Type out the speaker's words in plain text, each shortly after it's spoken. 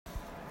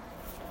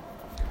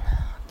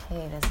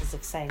Okay, this is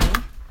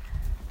exciting.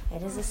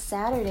 It is a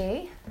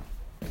Saturday,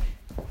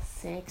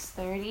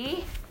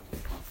 6:30,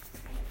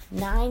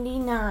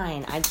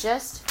 99. I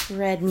just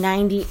read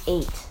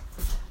 98.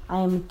 I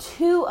am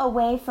 2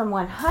 away from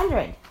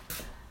 100.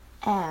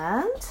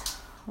 And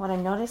what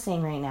I'm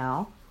noticing right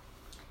now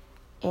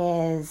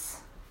is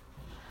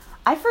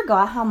I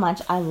forgot how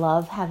much I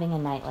love having a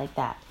night like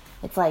that.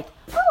 It's like,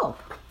 oh,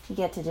 you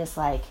get to just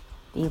like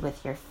be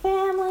with your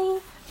family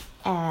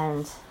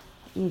and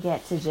you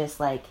get to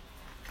just like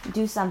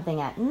do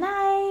something at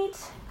night.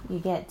 You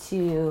get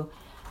to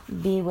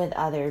be with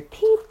other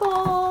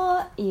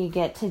people. You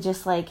get to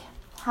just like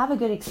have a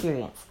good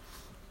experience.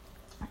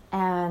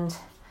 And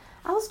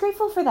I was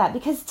grateful for that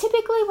because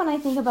typically when I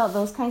think about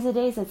those kinds of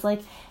days, it's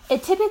like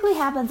it typically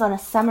happens on a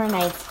summer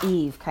night's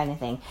eve kind of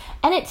thing.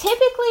 And it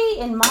typically,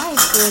 in my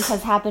experience,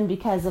 has happened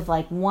because of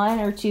like 1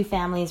 or 2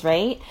 families,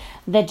 right,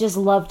 that just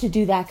love to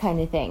do that kind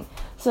of thing.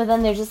 So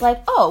then they're just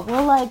like, oh,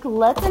 well, like,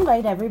 let's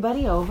invite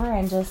everybody over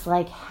and just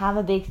like have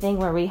a big thing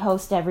where we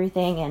host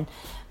everything and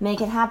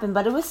make it happen.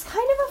 But it was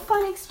kind of a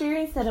fun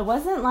experience that it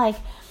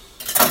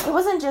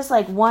wasn't just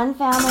like one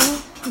family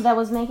that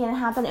was making it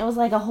happen. It was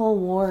like a whole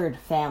ward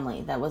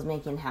family that was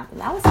making it happen.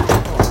 That was kind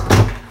of cool.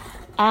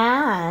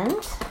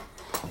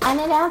 And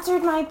it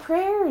answered my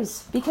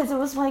prayers because it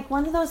was like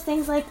one of those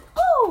things like,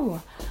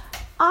 oh,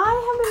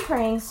 I have been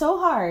praying so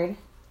hard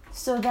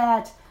so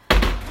that,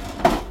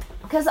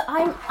 because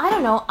I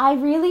don't know, I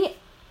really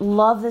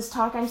love this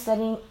talk I'm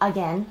studying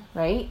again,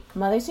 right?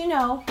 Mothers Who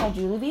Know by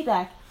Julie B.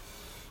 Beck.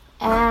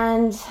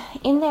 And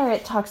in there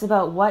it talks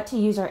about what to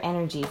use our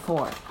energy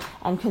for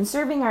and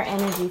conserving our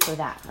energy for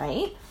that,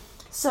 right?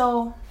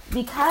 So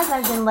because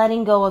I've been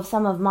letting go of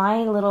some of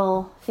my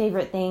little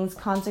favorite things,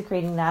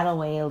 consecrating that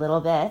away a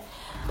little bit,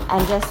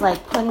 and just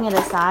like putting it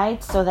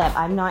aside so that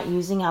I'm not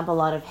using up a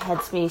lot of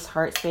headspace,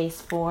 heart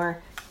space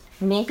for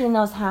making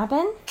those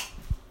happen,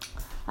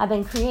 I've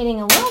been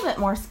creating a little bit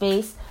more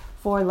space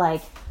for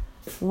like,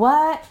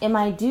 what am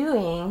I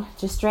doing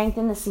to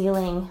strengthen the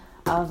ceiling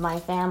of my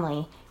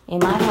family in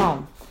my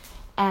home?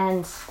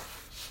 And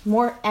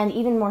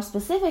even more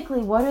specifically,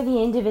 what are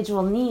the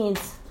individual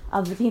needs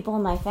of the people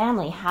in my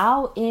family?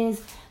 How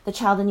is the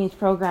Child and Youth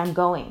Program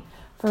going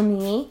for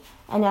me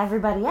and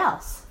everybody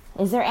else?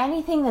 Is there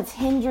anything that's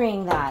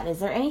hindering that? Is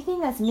there anything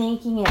that's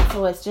making it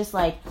so it's just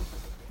like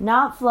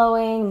not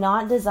flowing,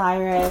 not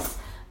desirous,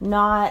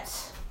 not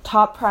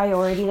top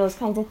priority, those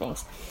kinds of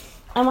things?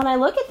 And when I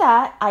look at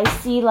that, I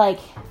see like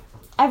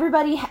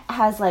everybody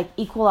has like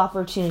equal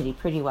opportunity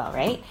pretty well,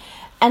 right?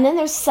 And then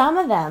there's some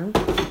of them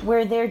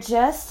where they're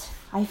just,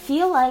 I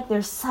feel like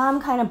there's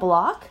some kind of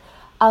block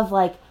of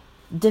like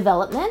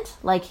development,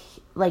 like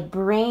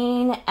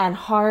brain and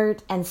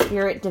heart and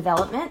spirit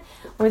development,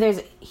 where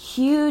there's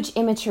huge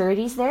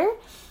immaturities there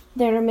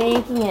that are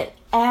making it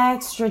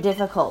extra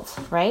difficult,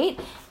 right?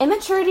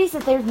 Immaturities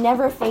that they've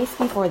never faced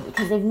before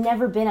because they've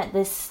never been at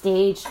this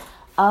stage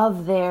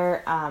of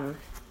their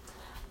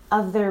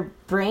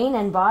brain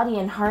and body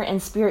and heart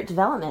and spirit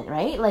development,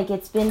 right? Like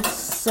it's been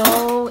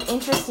so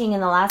interesting in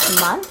the last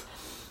month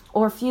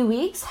or few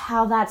weeks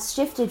how that's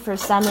shifted for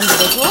some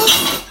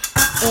individuals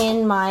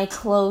in my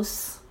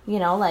close,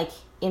 like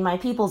in my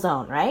people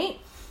zone, right?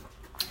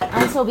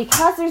 And so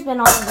because there's been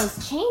all of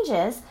those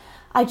changes,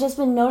 I've just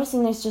been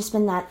noticing there's just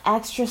been that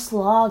extra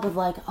slog of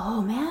like,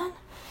 oh man,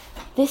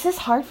 this is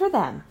hard for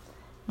them.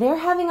 They're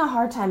having a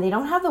hard time. They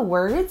don't have the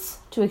words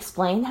to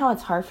explain how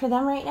it's hard for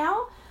them right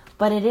now,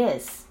 but it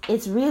is.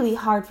 It's really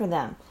hard for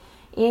them.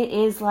 It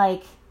is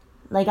like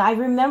I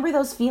remember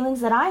those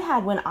feelings that I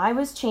had when I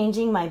was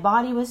changing, my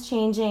body was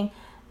changing,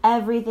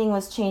 everything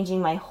was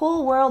changing, my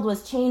whole world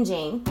was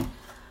changing.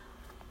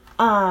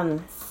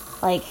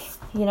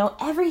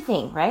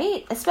 Everything,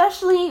 right?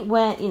 Especially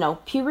when,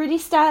 puberty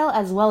style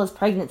as well as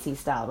pregnancy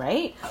style,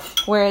 right?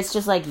 Where it's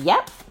just like,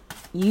 yep,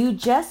 you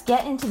just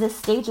get into this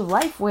stage of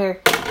life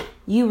where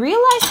you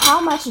realize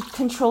how much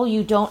control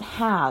you don't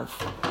have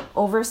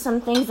over some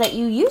things that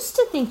you used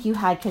to think you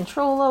had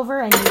control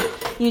over, and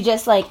you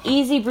just like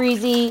easy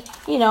breezy,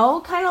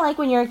 kind of like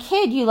when you're a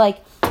kid, you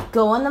like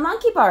go on the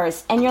monkey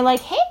bars and you're like,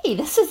 hey,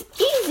 this is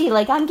easy.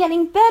 Like I'm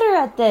getting better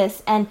at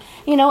this. And,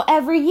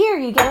 every year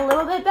you get a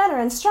little bit better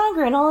and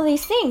stronger and all of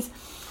these things.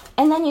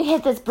 And then you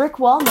hit this brick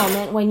wall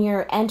moment when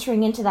you're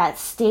entering into that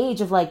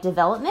stage of like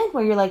development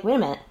where you're like, wait a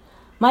minute,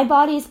 my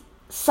body's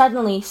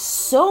suddenly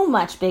so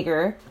much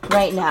bigger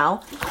right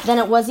now than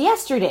it was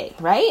yesterday,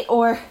 right?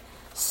 Or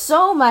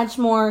so much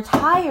more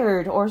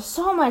tired or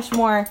so much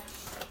more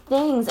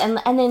things and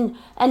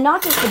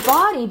not just the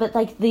body, but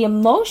like the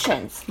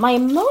emotions. My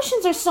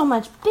emotions are so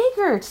much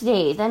bigger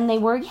today than they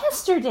were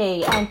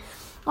yesterday, and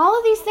all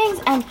of these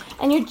things,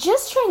 and you're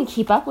just trying to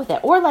keep up with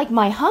it. Or like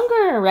my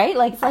hunger, right?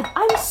 Like it's like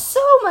I'm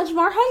so much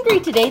more hungry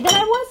today than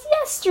I was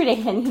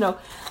yesterday, and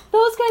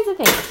those kinds of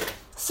things.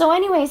 So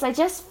anyways, I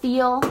just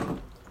feel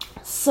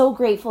so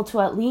grateful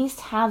to at least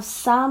have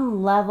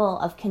some level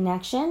of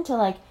connection to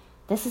like,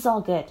 this is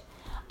all good.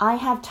 I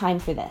have time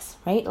for this,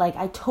 right? Like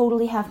I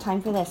totally have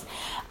time for this.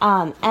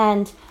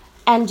 And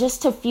and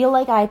just to feel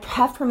like I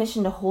have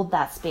permission to hold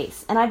that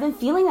space. And I've been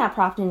feeling that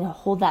prompting to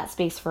hold that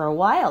space for a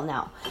while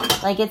now.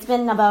 Like, it's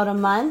been about a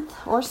month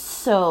or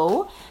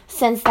so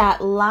since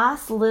that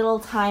last little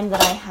time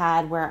that I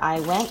had where I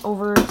went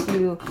over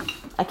to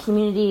a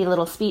community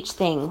little speech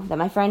thing that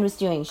my friend was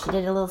doing. She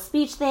did a little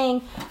speech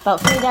thing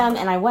about freedom,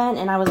 and I went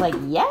and I was like,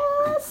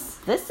 yes,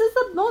 this is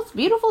the most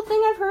beautiful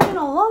thing I've heard in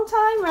a long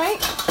time, right?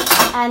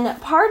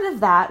 And part of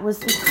that was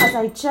because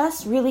I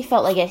just really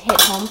felt like it hit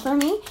home for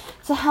me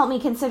to help me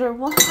consider,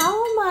 well,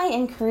 how am I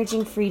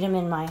encouraging freedom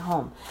in my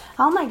home?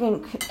 How am I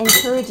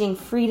encouraging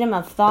freedom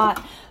of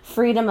thought,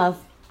 freedom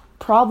of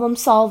problem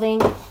solving,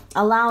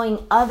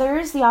 allowing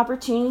others the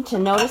opportunity to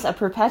notice a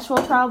perpetual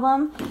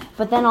problem,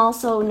 but then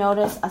also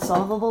notice a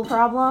solvable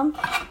problem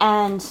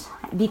and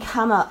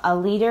become a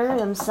leader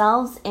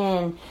themselves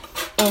in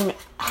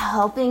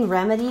helping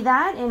remedy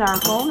that in our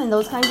home and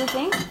those kinds of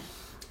things.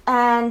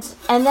 And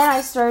then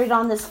I started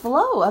on this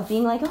flow of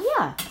being like, oh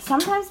yeah,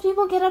 sometimes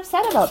people get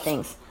upset about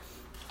things,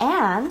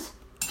 and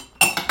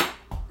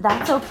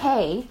that's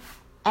okay.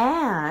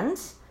 And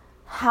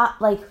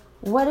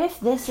what if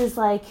this is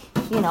like,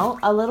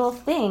 a little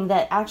thing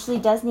that actually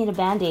does need a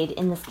Band-Aid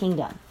in this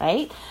kingdom,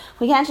 right?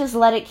 We can't just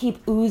let it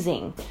keep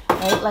oozing,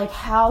 right? Like,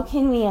 how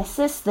can we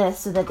assist this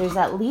so that there's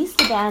at least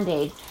a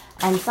Band-Aid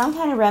and some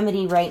kind of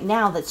remedy right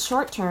now that's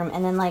short term,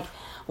 and then like,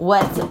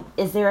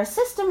 is there a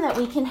system that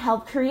we can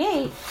help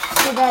create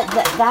so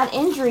that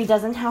injury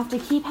doesn't have to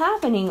keep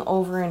happening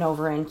over and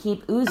over and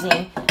keep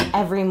oozing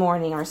every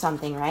morning or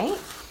something, right?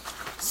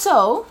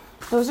 So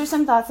those are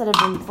some thoughts that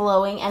have been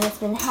flowing, and it's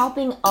been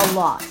helping a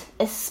lot,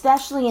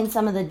 especially in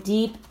some of the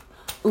deep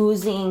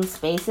oozing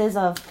spaces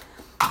of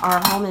our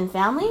home and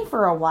family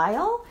for a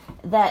while,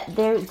 that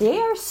they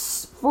are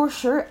for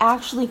sure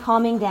actually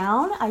calming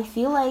down. I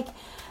feel like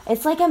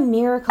it's like a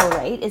miracle,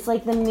 right? It's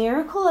like the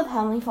miracle of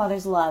Heavenly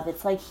Father's love.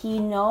 It's like He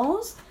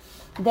knows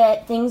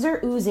that things are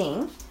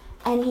oozing,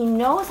 and He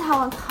knows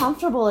how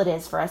uncomfortable it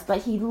is for us,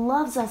 but He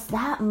loves us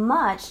that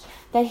much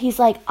that He's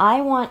like,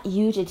 I want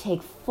you to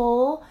take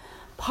full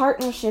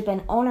partnership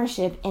and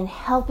ownership in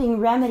helping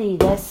remedy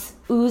this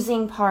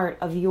oozing part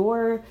of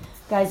your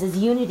guys'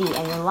 unity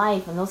and your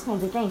life and those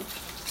kinds of things.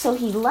 So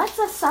He lets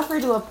us suffer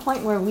to a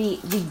point where we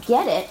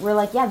get it. We're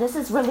like, yeah, this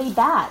is really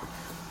bad.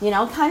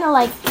 Kind of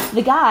like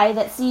the guy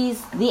that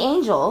sees the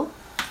angel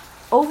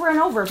over and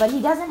over, but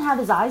he doesn't have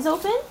his eyes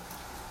open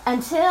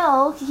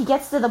until he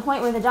gets to the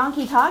point where the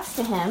donkey talks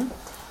to him,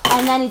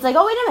 and then he's like,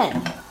 oh, wait a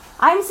minute,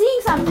 I'm seeing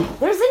something.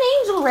 There's an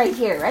angel right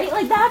here, right?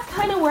 Like, that's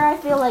kind of where I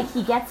feel like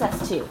He gets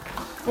us to.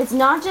 It's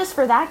not just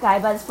for that guy,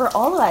 but it's for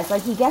all of us.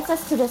 Like, He gets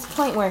us to this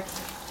point where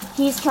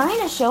He's trying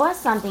to show us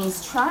something.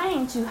 He's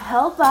trying to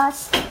help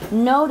us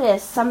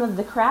notice some of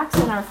the cracks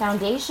in our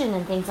foundation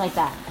and things like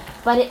that.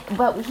 But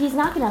He's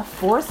not going to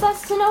force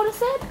us to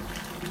notice it.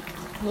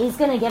 He's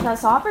going to give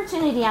us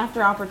opportunity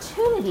after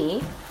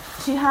opportunity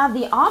to have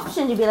the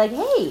option to be like,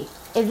 hey,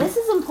 if this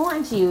is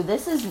important to you,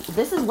 this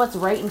is what's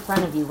right in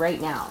front of you right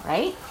now,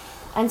 right?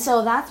 And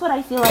so that's what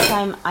I feel like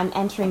I'm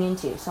entering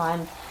into.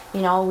 So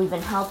we've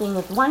been helping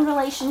with one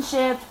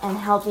relationship and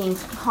helping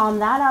calm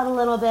that out a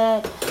little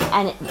bit.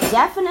 And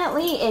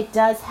it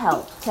does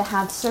help to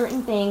have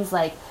certain things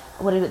like,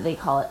 what do they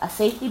call it? A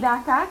safety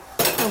backpack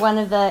for one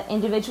of the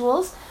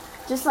individuals.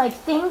 Just like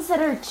things that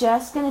are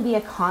just going to be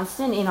a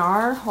constant in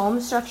our home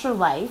structure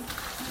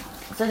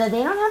life, so that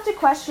they don't have to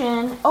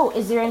question, oh,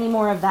 is there any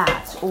more of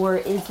that? Or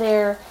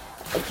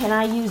can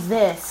I use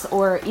this?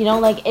 Or,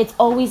 it's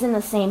always in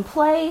the same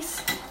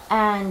place,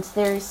 and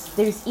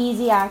there's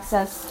easy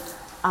access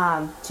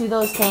to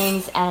those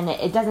things, and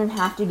it doesn't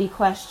have to be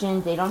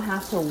questioned. They don't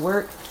have to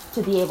work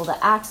to be able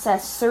to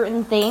access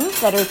certain things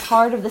that are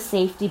part of the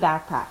safety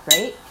backpack,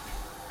 right?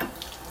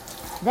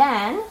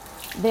 Then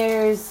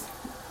there's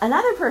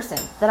another person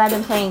that I've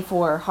been praying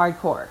for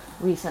hardcore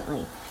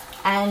recently,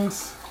 and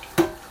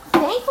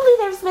thankfully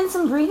there's been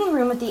some breathing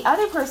room with the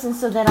other person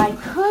so that I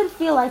could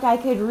feel like I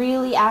could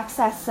really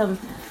access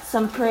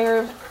some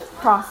prayer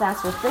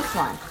process with this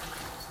one.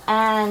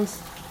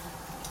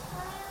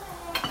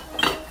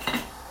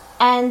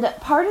 And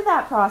part of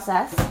that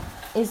process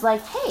is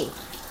like, hey,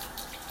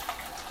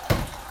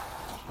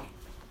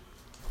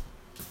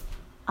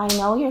 I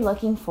know you're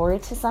looking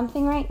forward to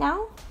something right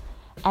now,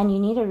 and you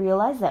need to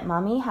realize that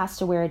Mommy has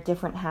to wear a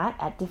different hat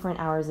at different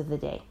hours of the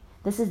day.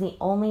 This is the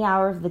only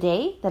hour of the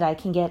day that I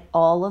can get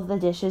all of the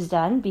dishes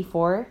done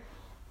before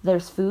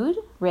there's food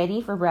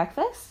ready for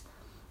breakfast.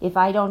 If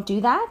I don't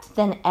do that,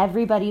 then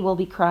everybody will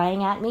be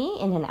crying at me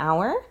in an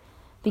hour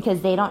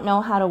because they don't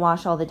know how to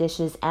wash all the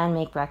dishes and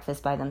make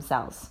breakfast by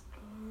themselves.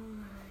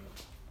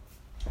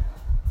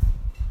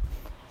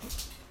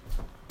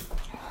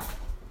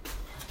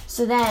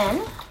 So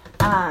then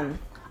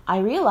I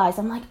realized,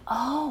 I'm like,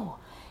 oh,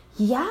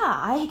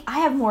 yeah, I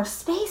have more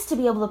space to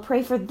be able to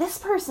pray for this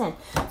person.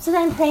 So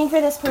then I'm praying for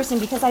this person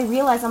because I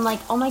realize, I'm like,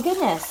 oh my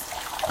goodness,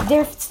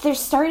 they're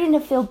starting to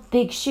fill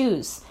big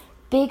shoes,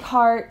 big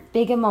heart,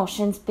 big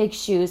emotions, big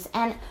shoes.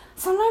 And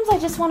sometimes I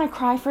just want to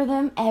cry for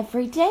them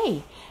every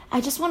day. I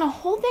just want to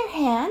hold their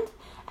hand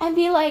and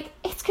be like,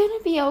 it's going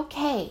to be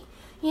okay.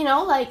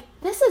 like,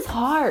 this is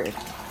hard.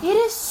 It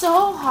is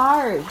so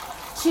hard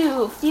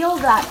to feel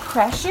that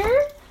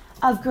pressure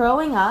of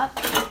growing up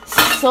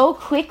so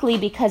quickly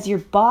because your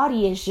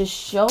body is just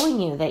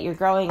showing you that you're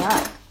growing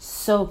up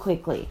so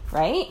quickly,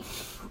 right?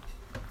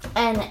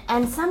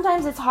 And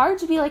sometimes it's hard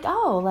to be like,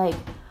 oh, like,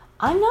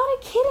 I'm not a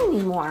kid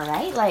anymore,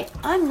 right? Like,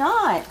 I'm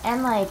not.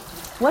 And, like,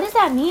 what does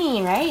that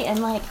mean, right?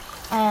 And,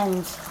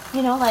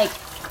 like,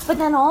 but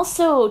then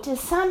also to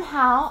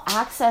somehow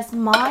access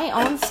my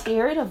own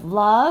spirit of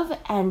love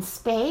and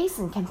space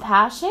and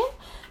compassion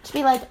to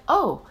be like,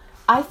 oh,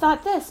 I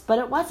thought this, but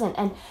it wasn't.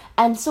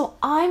 And so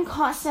I'm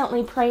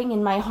constantly praying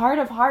in my heart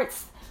of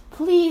hearts,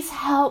 please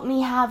help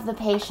me have the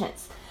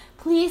patience.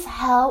 Please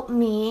help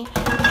me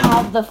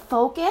have the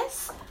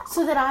focus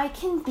so that I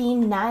can be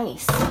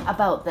nice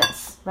about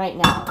this right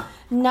now.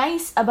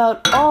 Nice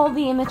about all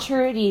the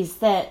immaturities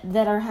that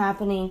are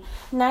happening.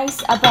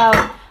 Nice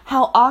about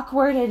how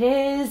awkward it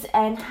is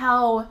and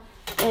how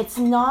it's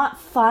not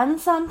fun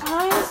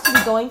sometimes to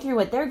be going through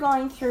what they're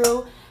going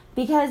through.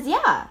 Because,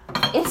 yeah,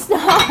 it's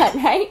not,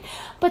 right?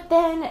 But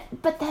then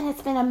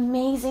it's been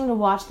amazing to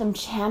watch them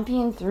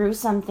champion through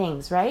some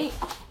things, right?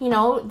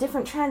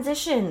 Different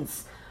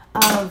transitions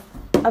of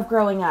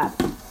growing up.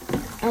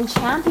 And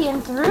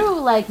champion through,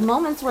 like,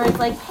 moments where it's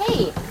like,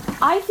 hey,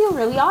 I feel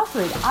really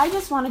awkward. I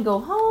just want to go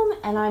home,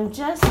 and I'm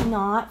just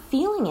not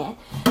feeling it.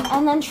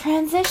 And then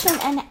transition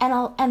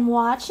and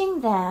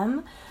watching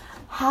them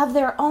have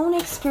their own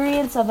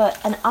experience of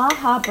an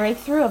aha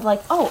breakthrough of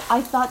like, oh,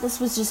 I thought this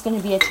was just going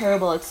to be a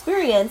terrible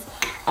experience.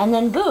 And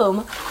then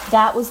boom,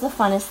 that was the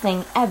funnest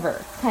thing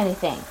ever kind of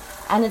thing.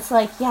 And it's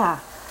like, yeah,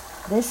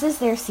 this is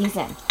their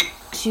season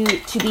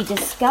to be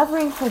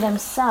discovering for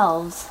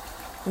themselves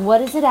what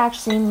does it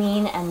actually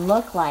mean and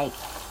look like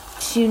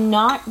to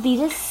not be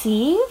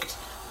deceived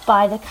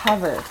by the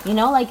cover.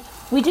 Like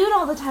we do it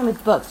all the time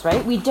with books,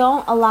 right? We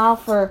don't allow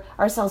for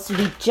ourselves to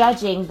be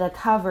judging the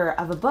cover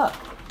of a book.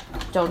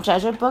 Don't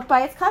judge a book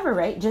by its cover,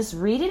 right? Just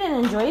read it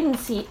and enjoy it and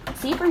see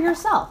for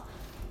yourself.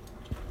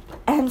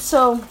 And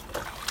so,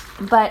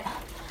 but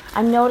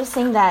I'm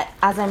noticing that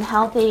as I'm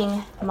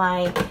helping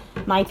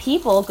my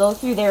people go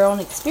through their own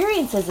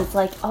experiences, it's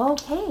like,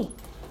 okay,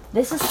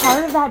 this is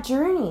part of that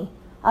journey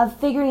of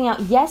figuring out,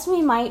 yes,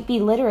 we might be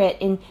literate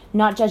in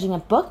not judging a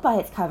book by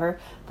its cover,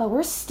 but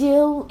we're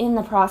still in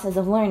the process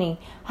of learning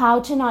how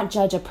to not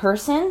judge a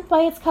person by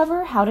its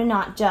cover, how to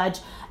not judge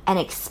an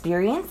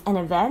experience, an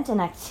event, an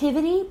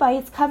activity by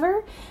its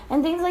cover,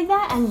 and things like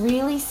that, and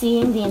really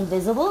seeing the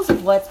invisibles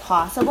of what's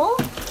possible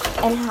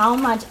and how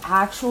much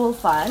actual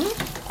fun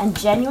and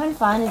genuine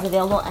fun is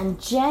available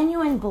and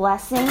genuine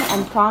blessing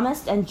and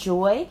promise and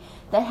joy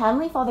that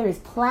Heavenly Father is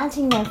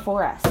planting there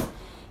for us.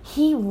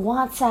 He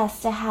wants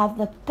us to have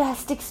the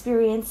best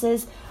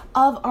experiences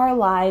of our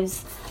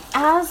lives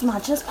as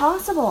much as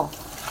possible.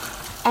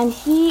 And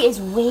He is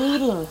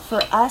waiting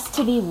for us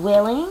to be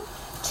willing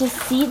to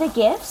see the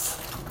gifts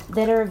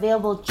that are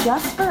available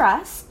just for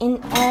us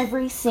in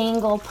every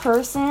single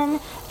person,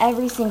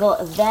 every single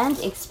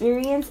event,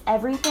 experience,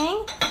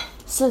 everything,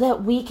 so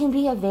that we can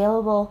be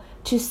available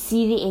to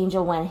see the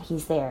angel when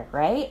He's there,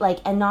 right? Like,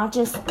 and not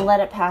just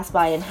let it pass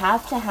by and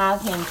have to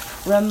have Him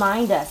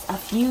remind us a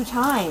few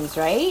times,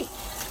 right?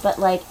 But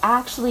like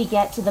actually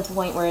get to the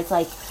point where it's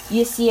like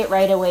you see it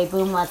right away,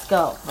 boom, let's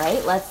go,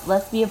 right?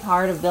 Let's be a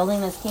part of building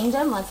this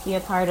kingdom. Let's be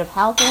a part of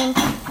helping.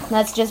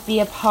 Let's just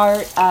be a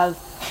part of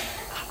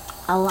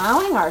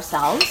allowing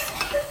ourselves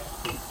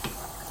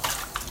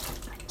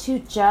to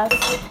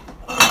just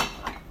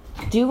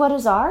do what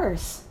is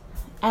ours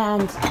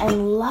and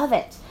love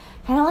it.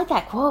 Kind of like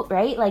that quote,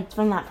 right? Like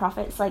from that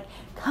prophet, it's like,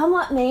 come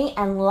what may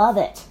and love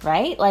it,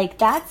 right? Like it's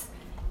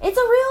a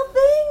real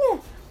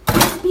thing.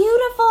 It's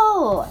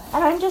beautiful.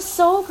 And I'm just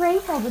so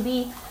grateful to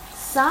be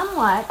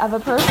somewhat of a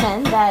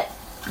person that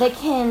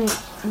can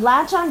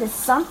latch onto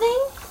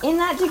something in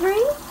that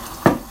degree.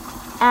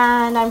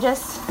 And I'm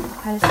just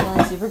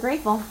feeling super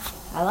grateful.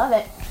 I love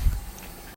it.